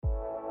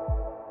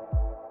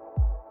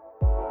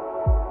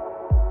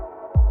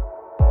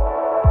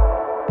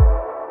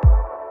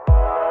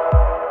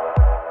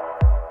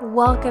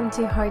Welcome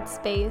to Heart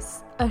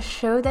Space, a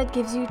show that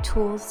gives you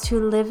tools to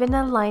live in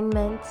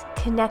alignment,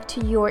 connect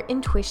to your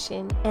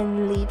intuition,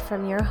 and lead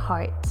from your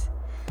heart.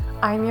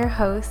 I'm your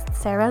host,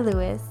 Sarah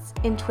Lewis,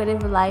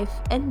 intuitive life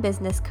and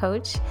business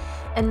coach,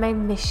 and my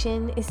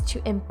mission is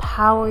to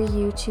empower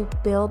you to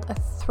build a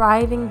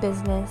thriving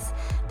business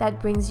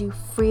that brings you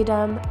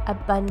freedom,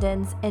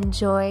 abundance, and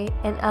joy,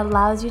 and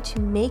allows you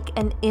to make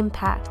an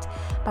impact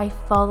by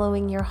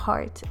following your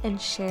heart and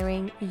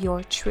sharing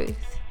your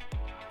truth.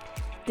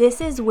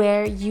 This is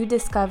where you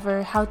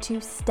discover how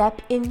to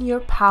step in your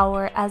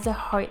power as a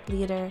heart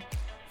leader,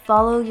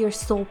 follow your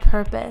soul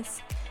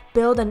purpose,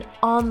 build an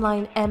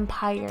online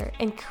empire,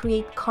 and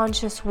create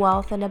conscious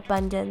wealth and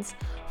abundance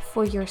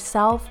for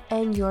yourself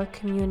and your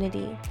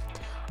community.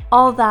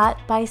 All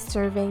that by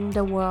serving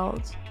the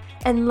world.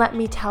 And let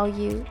me tell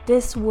you,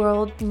 this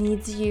world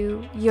needs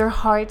you, your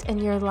heart,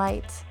 and your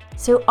light.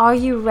 So are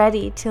you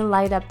ready to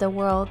light up the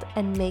world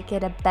and make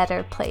it a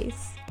better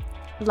place?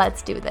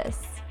 Let's do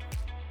this.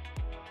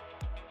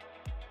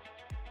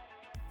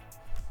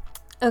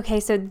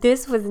 Okay, so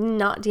this was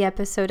not the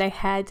episode I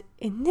had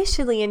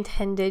initially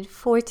intended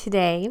for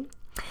today.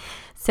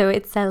 So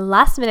it's a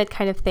last minute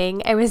kind of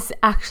thing. I was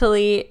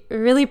actually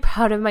really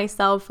proud of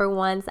myself for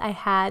once. I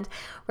had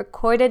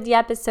recorded the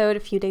episode a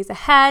few days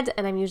ahead,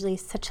 and I'm usually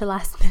such a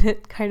last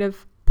minute kind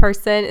of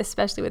person,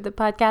 especially with the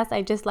podcast.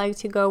 I just like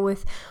to go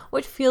with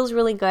what feels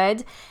really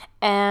good.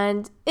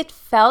 And it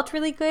felt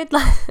really good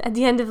at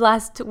the end of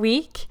last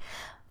week.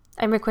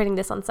 I'm recording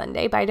this on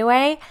Sunday, by the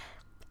way.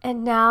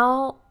 And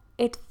now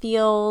it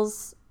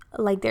feels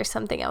like there's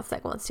something else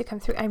that wants to come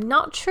through. I'm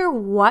not sure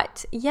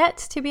what yet,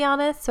 to be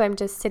honest. So I'm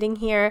just sitting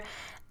here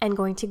and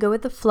going to go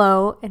with the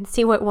flow and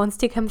see what wants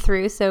to come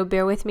through. So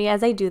bear with me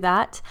as I do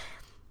that.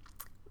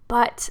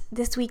 But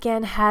this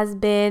weekend has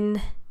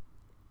been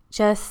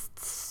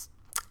just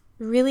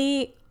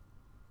really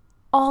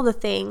all the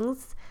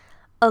things.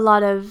 A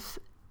lot of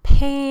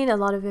pain, a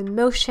lot of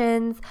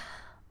emotions,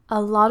 a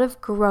lot of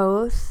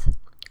growth,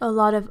 a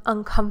lot of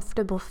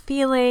uncomfortable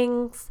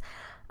feelings.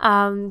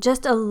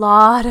 Just a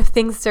lot of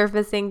things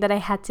surfacing that I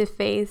had to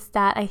face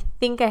that I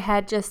think I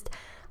had just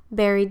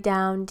buried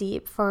down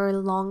deep for the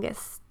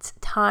longest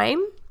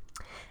time.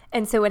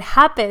 And so what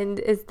happened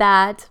is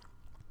that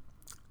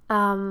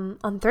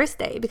on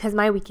Thursday, because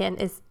my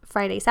weekend is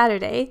Friday,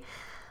 Saturday,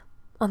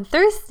 on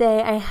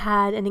Thursday I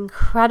had an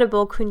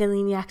incredible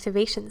Kundalini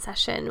activation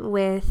session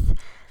with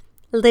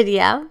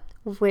Lydia,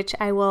 which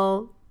I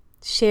will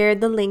share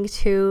the link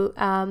to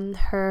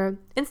her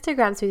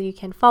Instagram so you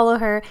can follow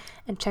her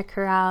and check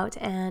her out.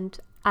 And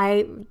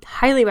I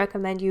highly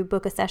recommend you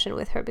book a session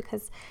with her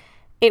because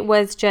it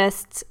was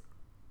just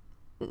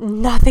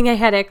nothing I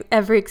had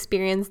ever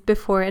experienced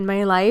before in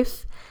my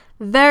life.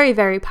 Very,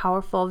 very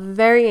powerful,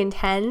 very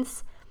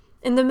intense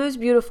in the most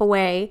beautiful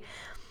way.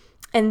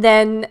 And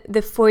then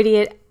the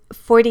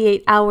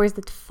 48 hours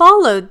that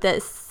followed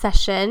this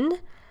session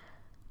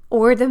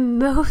or the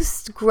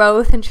most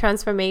growth and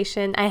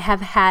transformation I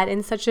have had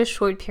in such a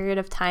short period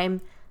of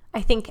time,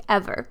 I think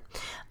ever.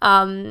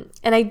 And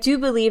I do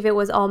believe it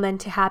was all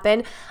meant to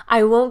happen.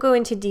 I won't go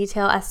into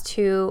detail as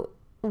to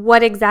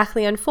what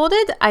exactly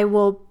unfolded. I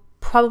will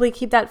probably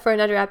keep that for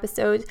another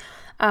episode.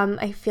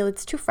 I feel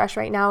it's too fresh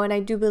right now, and I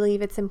do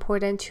believe it's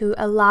important to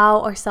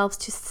allow ourselves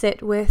to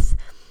sit with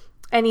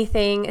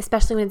anything,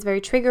 especially when it's very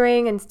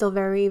triggering and still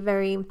very,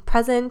 very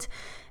present,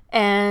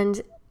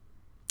 and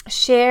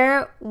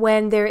share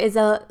when there is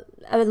a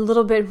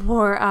little bit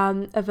more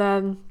of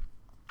a,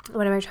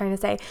 what am I trying to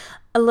say?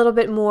 A little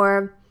bit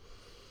more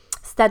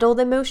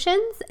settled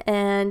emotions.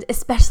 And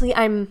especially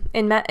I'm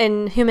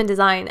in human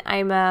design,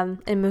 I'm an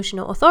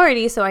emotional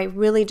authority. So I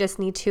really just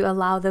need to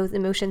allow those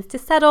emotions to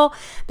settle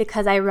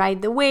because I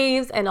ride the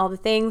waves and all the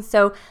things.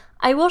 So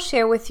I will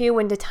share with you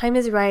when the time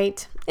is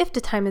right, if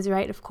the time is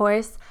right, of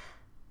course,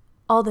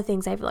 all the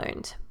things I've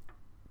learned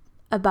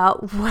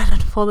about what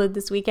unfolded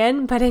this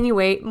weekend. But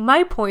anyway,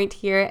 my point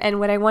here and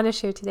what I want to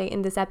share today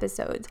in this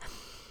episode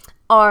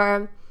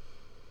are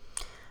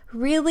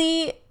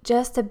really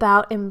just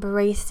about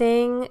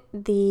embracing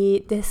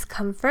the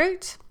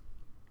discomfort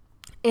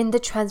in the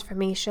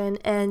transformation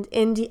and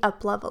in the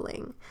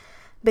up-leveling.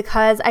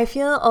 Because I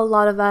feel a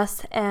lot of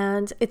us,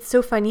 and it's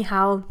so funny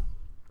how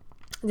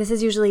this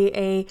is usually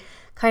a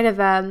kind of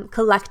a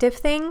collective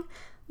thing.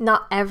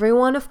 Not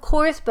everyone, of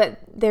course, but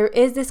there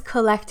is this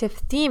collective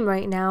theme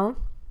right now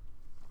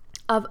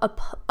of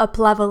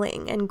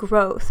up-leveling and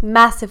growth,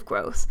 massive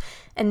growth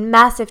and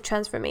massive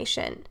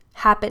transformation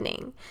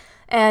happening.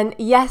 And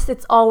yes,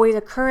 it's always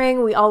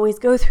occurring. We always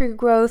go through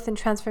growth and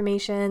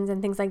transformations and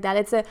things like that.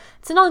 It's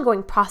an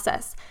ongoing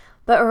process.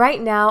 But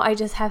right now, I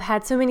just have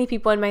had so many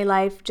people in my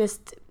life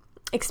just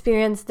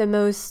experience the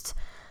most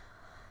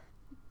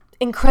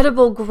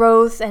incredible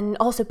growth and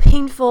also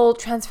painful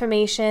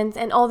transformations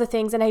and all the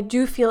things. And I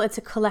do feel it's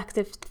a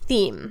collective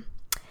theme.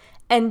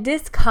 And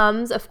this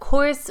comes, of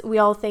course, we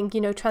all think,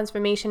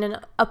 transformation and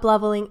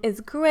up-leveling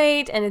is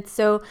great. And it's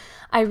so,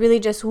 I really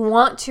just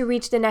want to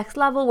reach the next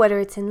level, whether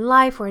it's in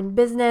life or in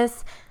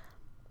business.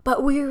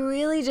 But we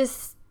really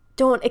just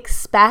don't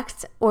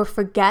expect or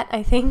forget,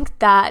 I think,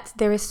 that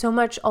there is so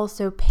much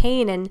also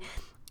pain and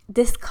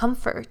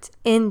discomfort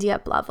in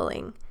de-up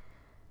leveling,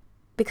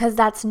 because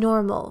that's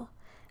normal.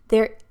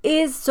 There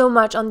is so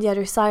much on the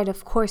other side,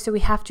 of course, so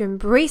we have to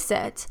embrace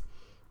it,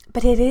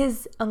 but it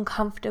is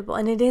uncomfortable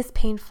and it is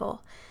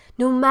painful.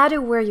 No matter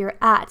where you're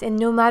at and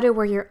no matter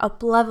where you're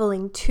up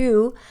leveling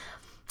to,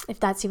 if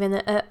that's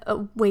even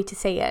a way to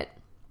say it,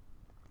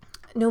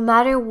 no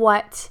matter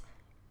what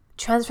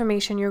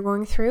transformation you're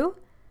going through,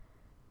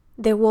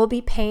 there will be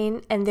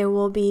pain and there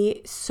will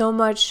be so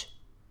much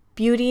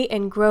beauty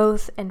and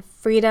growth and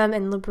freedom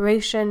and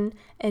liberation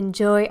and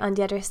joy on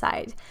the other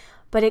side.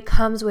 But it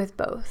comes with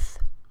both.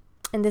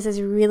 And this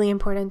is really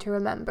important to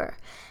remember.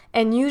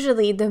 And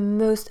usually the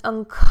most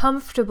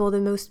uncomfortable, the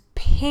most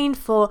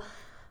painful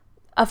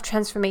of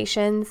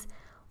transformations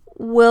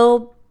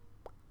will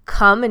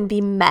come and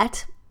be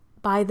met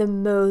by the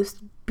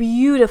most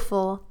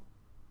beautiful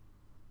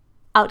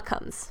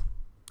outcomes.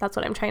 That's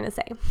what I'm trying to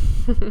say.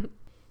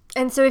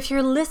 And so if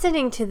you're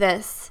listening to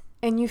this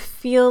and you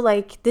feel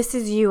like this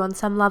is you on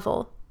some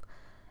level,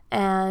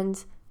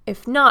 and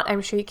if not,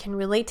 I'm sure you can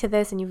relate to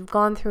this and you've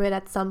gone through it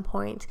at some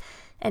point,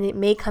 and it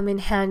may come in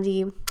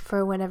handy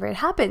for whenever it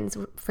happens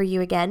for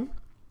you again.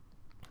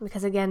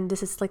 Because again,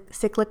 this is like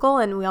cyclical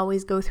and we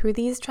always go through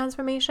these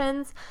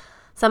transformations.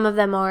 Some of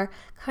them are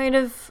kind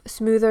of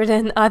smoother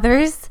than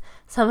others.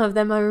 Some of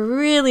them are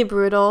really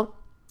brutal,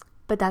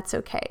 but that's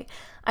okay.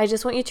 I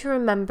just want you to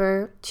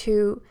remember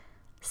to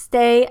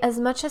stay as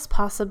much as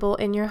possible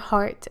in your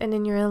heart and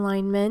in your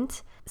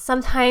alignment.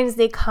 Sometimes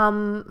they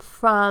come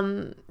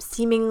from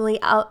seemingly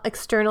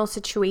external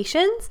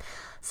situations.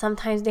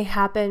 Sometimes they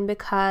happen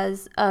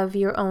because of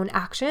your own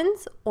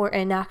actions or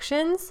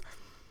inactions.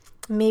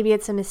 Maybe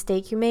it's a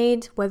mistake you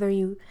made, whether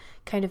you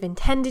kind of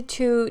intended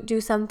to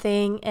do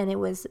something and it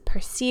was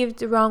perceived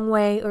the wrong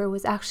way, or it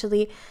was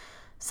actually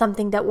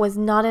something that was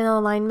not in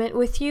alignment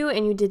with you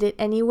and you did it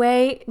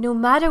anyway. No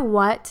matter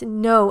what,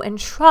 know and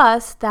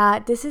trust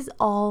that this is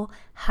all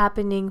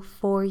happening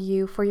for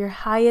you, for your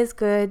highest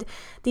good.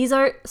 These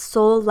are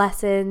soul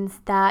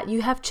lessons that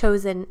you have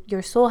chosen,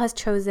 your soul has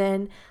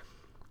chosen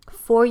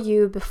for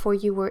you before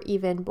you were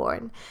even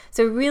born.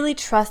 So really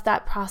trust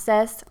that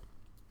process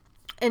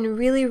and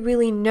really,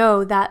 really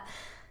know that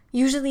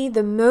usually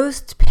the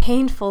most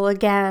painful,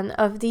 again,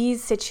 of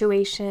these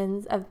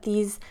situations, of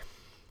these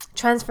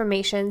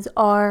transformations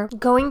are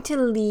going to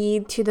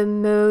lead to the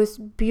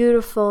most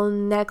beautiful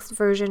next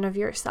version of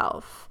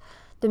yourself,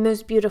 the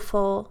most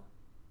beautiful,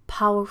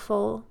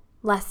 powerful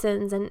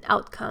lessons and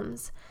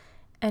outcomes.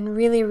 And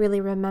really,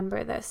 really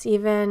remember this,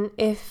 even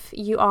if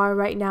you are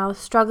right now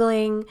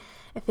struggling,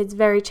 if it's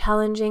very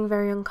challenging,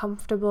 very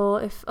uncomfortable,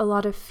 if a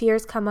lot of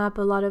fears come up,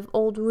 a lot of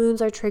old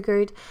wounds are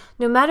triggered,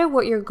 no matter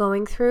what you're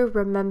going through,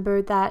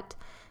 remember that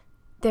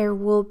there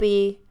will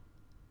be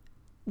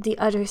the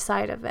other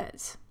side of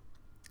it.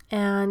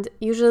 And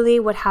usually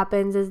what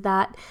happens is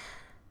that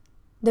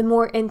the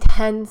more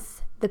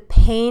intense the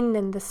pain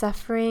and the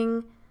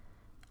suffering,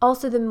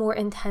 also the more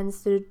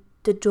intense the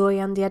joy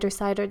on the other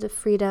side, or the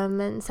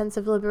freedom and sense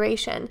of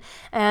liberation.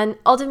 And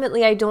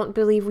ultimately, I don't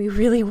believe we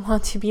really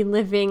want to be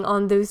living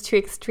on those two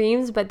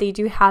extremes, but they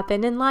do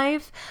happen in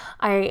life.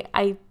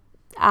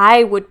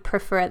 I would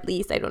prefer, at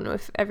least, I don't know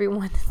if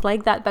everyone is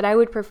like that, but I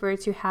would prefer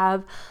to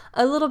have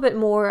a little bit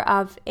more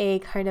of a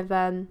kind of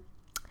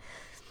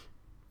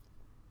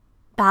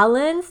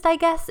balanced, I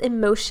guess,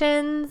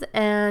 emotions,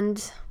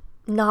 and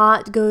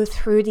not go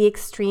through the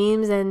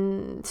extremes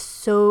and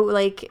so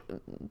like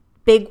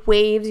big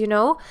waves,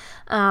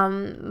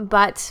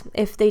 but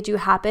if they do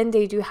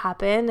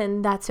happen,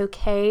 and that's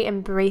okay.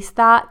 Embrace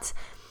that,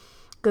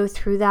 go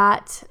through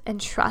that, and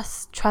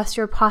trust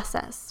your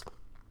process.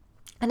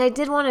 And I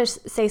did want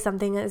to say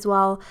something as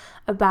well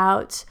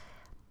about,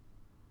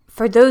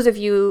 for those of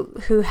you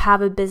who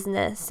have a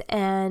business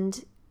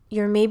and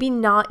you're maybe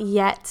not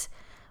yet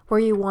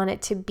where you want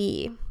it to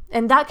be.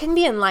 And that can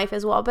be in life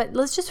as well, but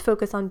let's just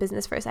focus on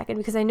business for a second,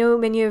 because I know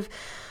many of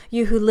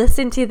you who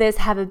listen to this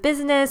have a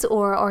business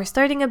or are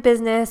starting a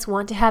business,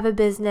 want to have a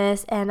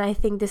business, and I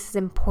think this is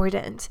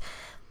important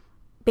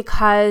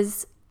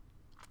because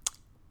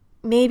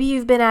maybe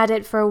you've been at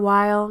it for a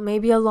while,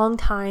 maybe a long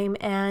time,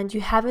 and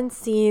you haven't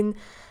seen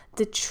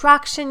the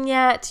traction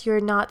yet. You're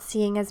not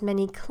seeing as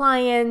many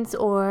clients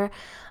or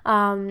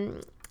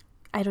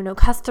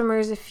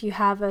customers if you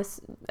have a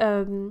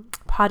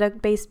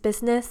product-based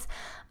business.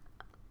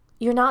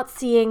 You're not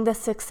seeing the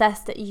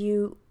success that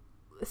you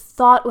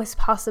thought was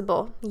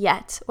possible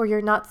yet, or you're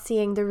not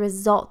seeing the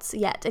results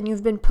yet, and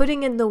you've been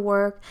putting in the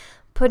work,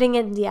 putting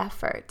in the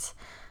effort.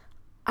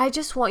 I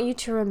just want you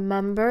to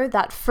remember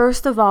that,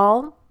 first of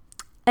all,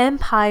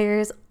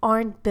 empires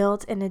aren't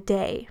built in a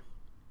day.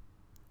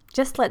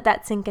 Just let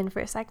that sink in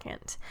for a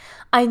second.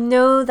 I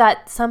know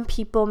that some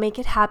people make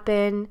it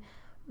happen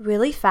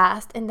really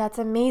fast, and that's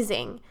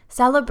amazing.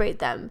 Celebrate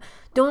them.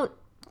 Don't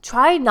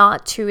try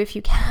not to, if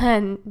you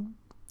can,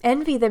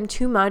 envy them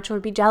too much or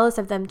be jealous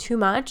of them too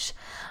much.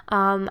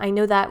 I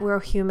know that we're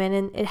human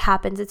and it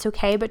happens. It's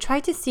okay, but try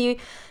to see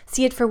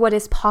it for what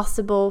is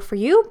possible for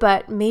you.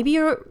 But maybe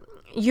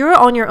you're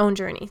on your own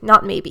journey.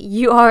 Not maybe.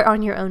 You are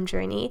on your own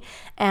journey.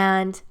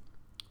 And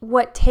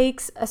what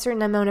takes a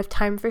certain amount of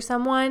time for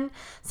someone,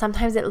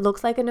 sometimes it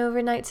looks like an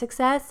overnight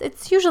success.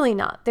 It's usually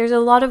not. There's a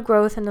lot of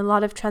growth and a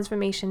lot of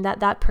transformation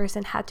that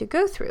person had to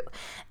go through.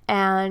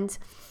 And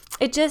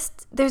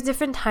there's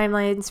different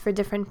timelines for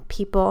different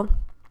people.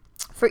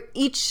 For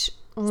each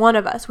one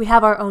of us, we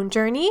have our own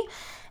journey,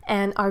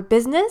 and our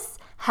business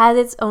has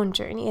its own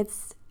journey.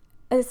 It's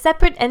a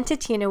separate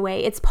entity in a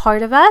way. It's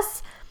part of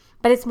us,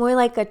 but it's more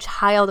like a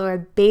child or a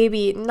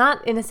baby,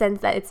 not in a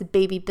sense that it's a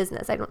baby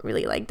business. I don't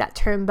really like that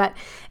term, but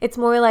it's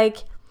more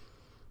like,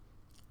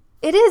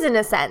 it is in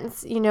a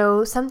sense,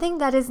 something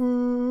that is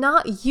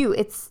not you.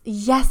 It's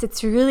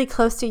really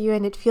close to you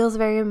and it feels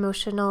very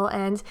emotional,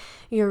 and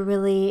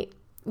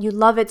you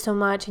love it so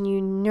much and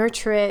you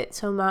nurture it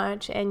so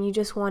much, and you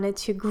just want it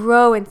to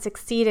grow and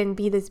succeed and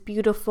be this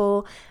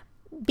beautiful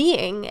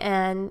being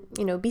and,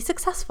 be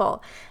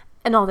successful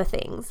and all the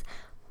things.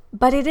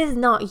 But it is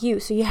not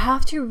you. So you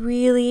have to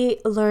really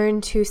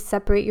learn to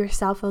separate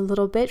yourself a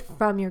little bit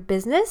from your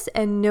business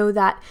and know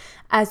that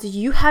as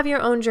you have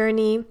your own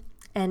journey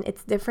and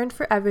it's different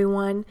for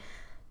everyone,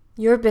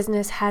 your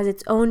business has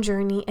its own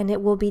journey and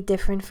it will be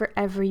different for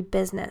every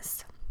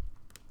business.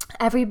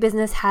 Every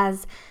business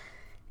has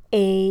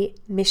a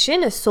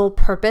mission, a sole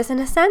purpose in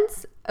a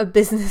sense, a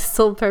business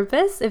sole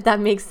purpose, if that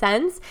makes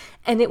sense,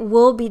 and it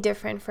will be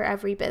different for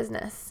every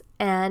business.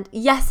 And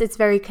yes, it's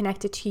very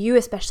connected to you,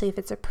 especially if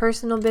it's a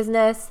personal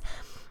business,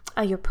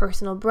 your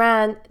personal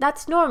brand.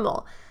 That's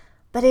normal.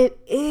 But it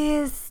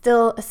is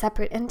still a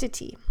separate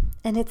entity.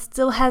 And it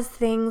still has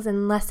things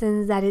and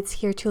lessons that it's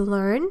here to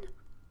learn.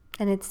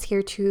 And it's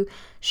here to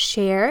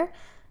share.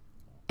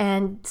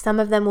 And some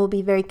of them will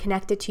be very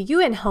connected to you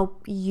and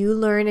help you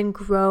learn and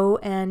grow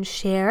and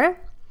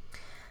share.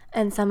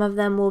 And some of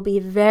them will be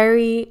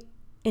very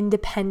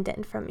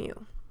independent from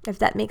you, if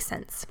that makes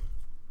sense.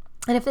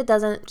 And if it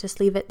doesn't, just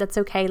leave it. That's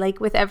okay. Like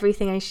with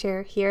everything I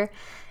share here,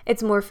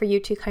 it's more for you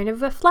to kind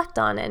of reflect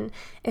on. And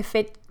if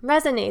it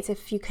resonates,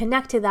 if you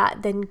connect to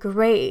that, then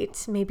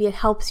great. Maybe it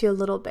helps you a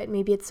little bit.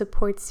 Maybe it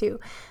supports you.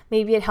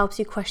 Maybe it helps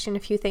you question a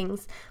few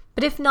things.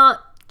 But if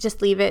not,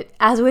 just leave it.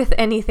 As with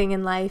anything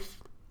in life,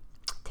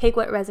 take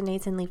what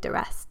resonates and leave the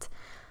rest.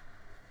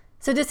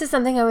 So this is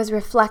something I was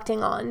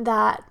reflecting on,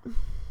 that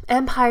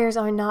empires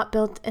are not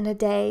built in a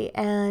day,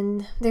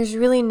 and there's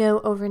really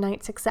no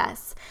overnight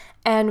success.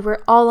 And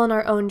we're all on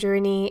our own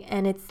journey,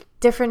 and it's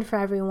different for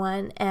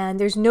everyone. And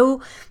there's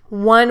no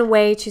one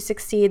way to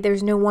succeed.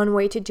 There's no one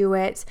way to do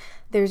it.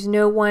 There's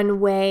no one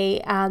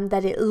way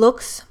that it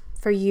looks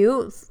for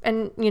you.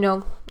 And,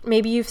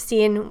 maybe you've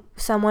seen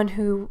someone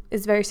who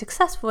is very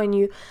successful and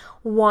you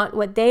want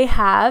what they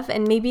have.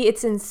 And maybe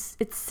it's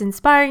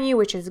inspiring you,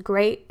 which is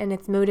great. And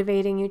it's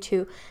motivating you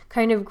to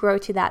kind of grow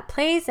to that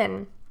place.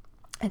 And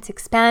it's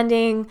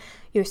expanding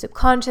your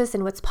subconscious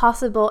and what's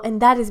possible.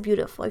 And that is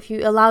beautiful. If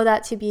you allow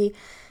that to be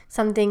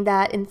something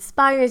that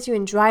inspires you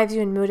and drives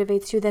you and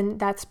motivates you, then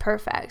that's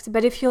perfect.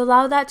 But if you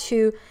allow that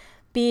to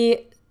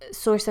be a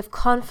source of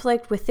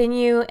conflict within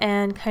you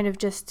and kind of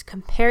just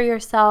compare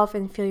yourself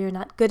and feel you're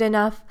not good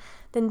enough,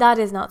 then that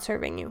is not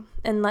serving you,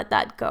 and let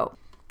that go.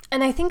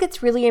 And I think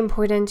it's really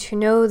important to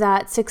know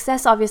that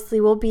success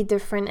obviously will be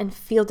different and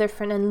feel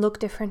different and look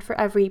different for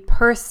every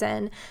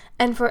person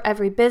and for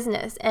every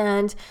business.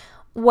 And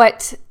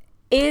what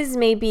is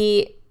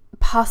maybe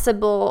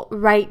possible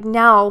right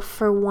now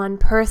for one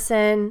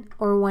person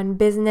or one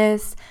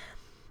business,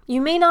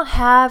 you may not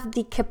have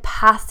the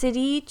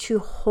capacity to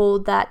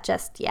hold that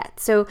just yet.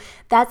 So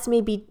that's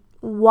maybe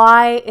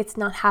why it's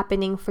not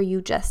happening for you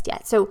just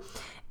yet. So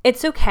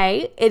it's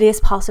okay. It is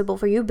possible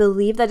for you.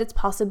 Believe that it's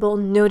possible.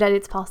 Know that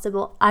it's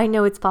possible. I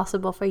know it's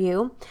possible for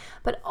you.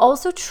 But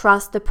also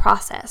trust the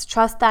process.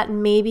 Trust that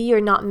maybe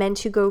you're not meant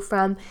to go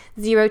from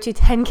 0 to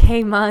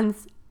 10K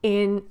months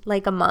in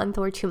like a month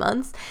or 2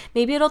 months.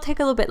 Maybe it'll take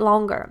a little bit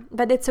longer,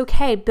 but it's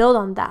okay. Build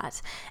on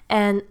that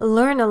and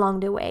learn along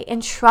the way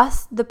and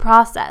trust the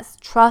process.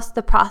 Trust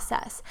the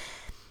process.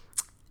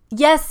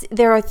 Yes,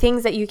 there are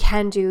things that you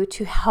can do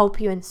to help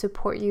you and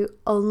support you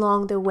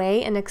along the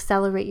way and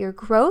accelerate your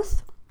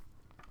growth.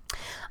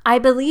 I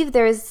believe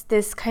there's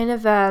this kind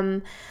of,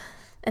 and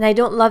I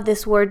don't love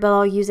this word, but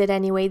I'll use it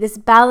anyway, this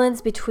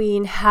balance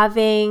between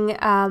having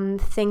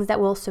things that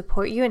will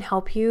support you and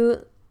help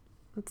you,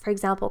 for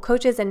example,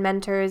 coaches and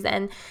mentors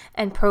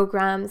and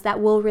programs that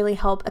will really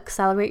help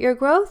accelerate your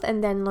growth,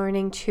 and then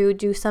learning to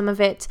do some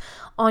of it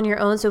on your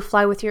own, so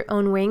fly with your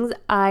own wings.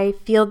 I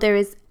feel there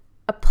is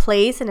a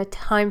place and a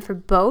time for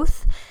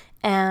both,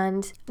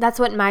 and that's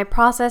what my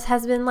process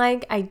has been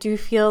like. I do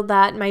feel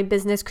that my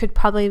business could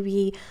probably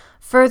be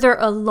further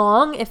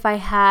along if I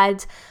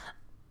had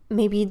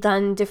maybe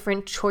done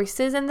different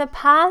choices in the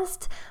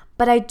past,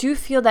 But I do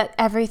feel that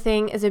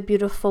everything is a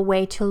beautiful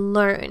way to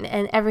learn,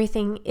 and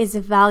everything is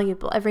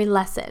valuable, every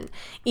lesson.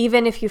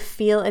 Even if you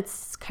feel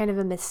it's kind of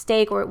a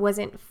mistake or it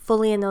wasn't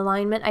fully in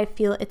alignment, I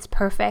feel it's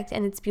perfect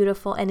and it's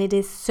beautiful, and it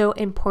is so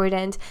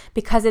important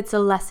because it's a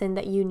lesson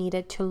that you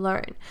needed to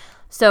learn.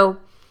 So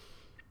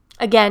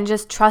again,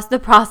 just trust the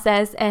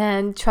process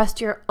and trust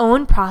your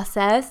own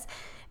process.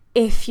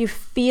 If you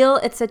feel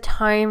it's a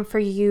time for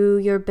you,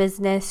 your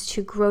business,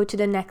 to grow to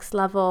the next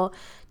level,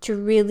 to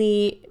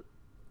really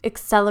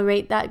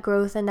accelerate that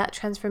growth and that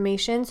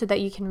transformation so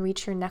that you can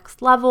reach your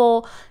next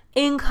level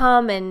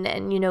income and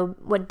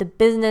what the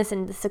business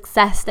and the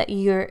success that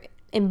you're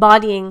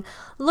embodying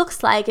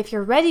looks like, if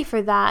you're ready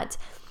for that,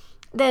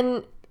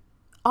 then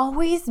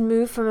always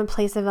move from a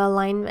place of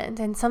alignment.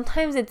 And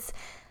sometimes it's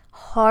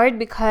hard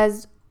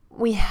because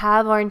we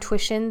have our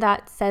intuition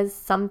that says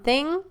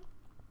something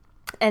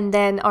and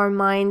then our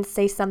minds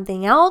say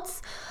something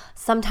else.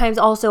 Sometimes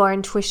also our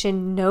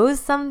intuition knows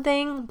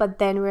something, but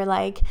then we're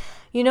like,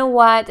 you know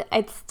what?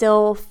 It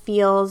still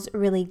looks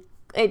really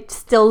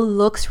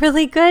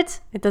good.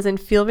 It doesn't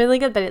feel really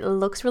good, but it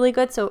looks really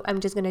good. So I'm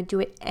just going to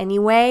do it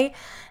anyway.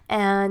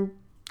 And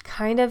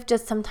kind of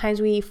just sometimes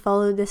we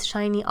follow this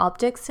shiny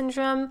object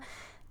syndrome.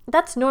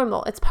 That's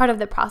normal. It's part of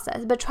the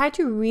process. But try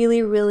to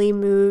really, really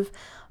move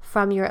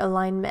from your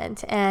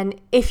alignment.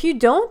 And if you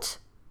don't,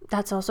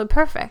 that's also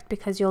perfect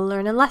because you'll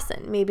learn a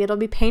lesson. Maybe it'll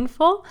be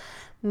painful.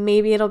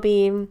 Maybe it'll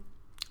be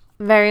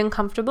very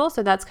uncomfortable.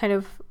 So that's kind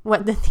of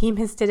what the theme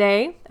is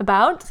today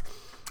about.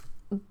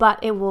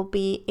 But it will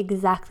be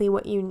exactly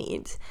what you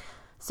need.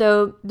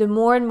 So the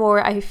more and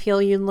more I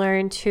feel you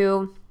learn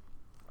to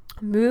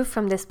move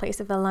from this place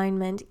of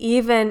alignment,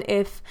 even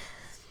if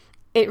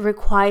it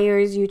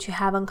requires you to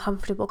have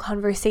uncomfortable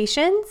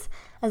conversations,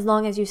 as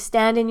long as you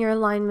stand in your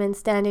alignment,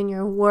 stand in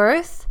your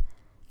worth,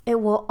 it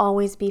will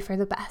always be for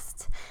the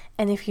best.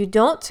 And if you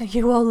don't,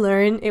 you will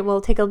learn. It will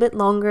take a bit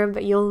longer,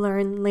 but you'll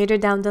learn later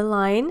down the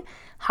line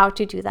how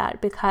to do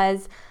that,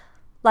 because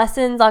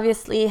lessons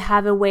obviously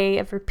have a way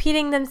of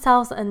repeating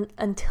themselves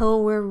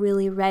until we're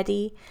really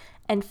ready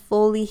and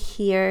fully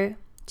here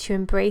to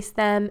embrace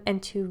them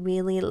and to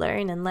really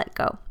learn and let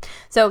go.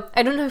 So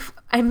I don't know if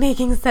I'm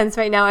making sense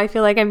right now. I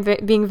feel like I'm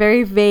being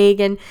very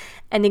vague and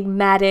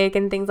enigmatic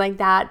and things like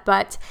that,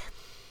 but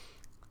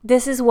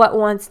this is what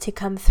wants to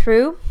come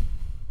through.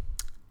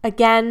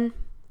 Again,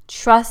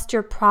 trust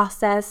your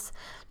process,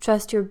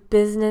 trust your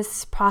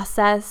business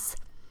process,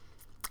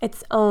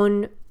 its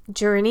own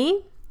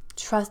journey.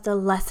 Trust the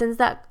lessons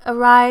that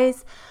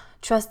arise,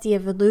 trust the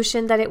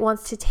evolution that it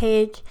wants to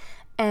take,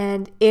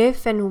 and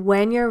if and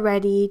when you're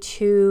ready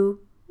to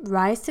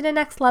rise to the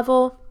next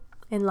level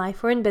in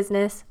life or in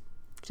business,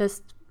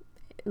 just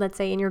let's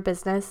say in your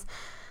business,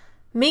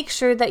 make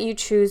sure that you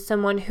choose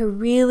someone who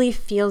really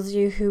feels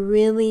you, who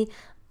really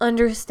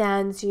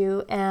understands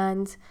you,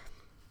 and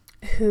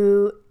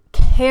who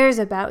cares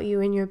about you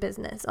in your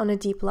business on a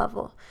deep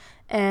level.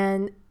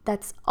 And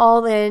that's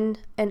all in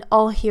and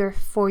all here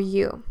for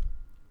you.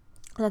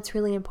 That's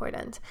really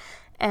important.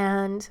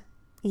 And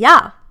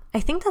yeah, I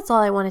think that's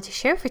all I wanted to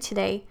share for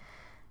today.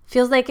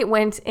 Feels like it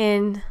went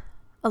in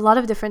a lot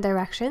of different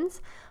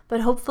directions,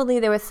 but hopefully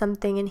there was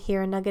something in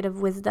here, a nugget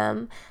of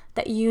wisdom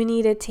that you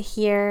needed to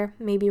hear,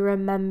 maybe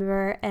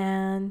remember,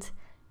 and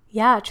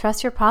yeah,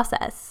 trust your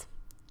process.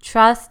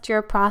 Trust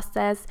your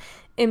process.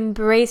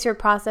 Embrace your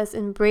process.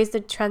 Embrace the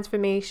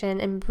transformation.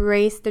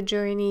 Embrace the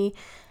journey.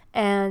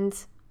 And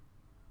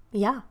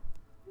yeah,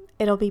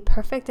 it'll be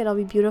perfect. It'll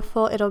be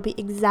beautiful. It'll be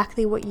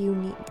exactly what you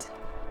need.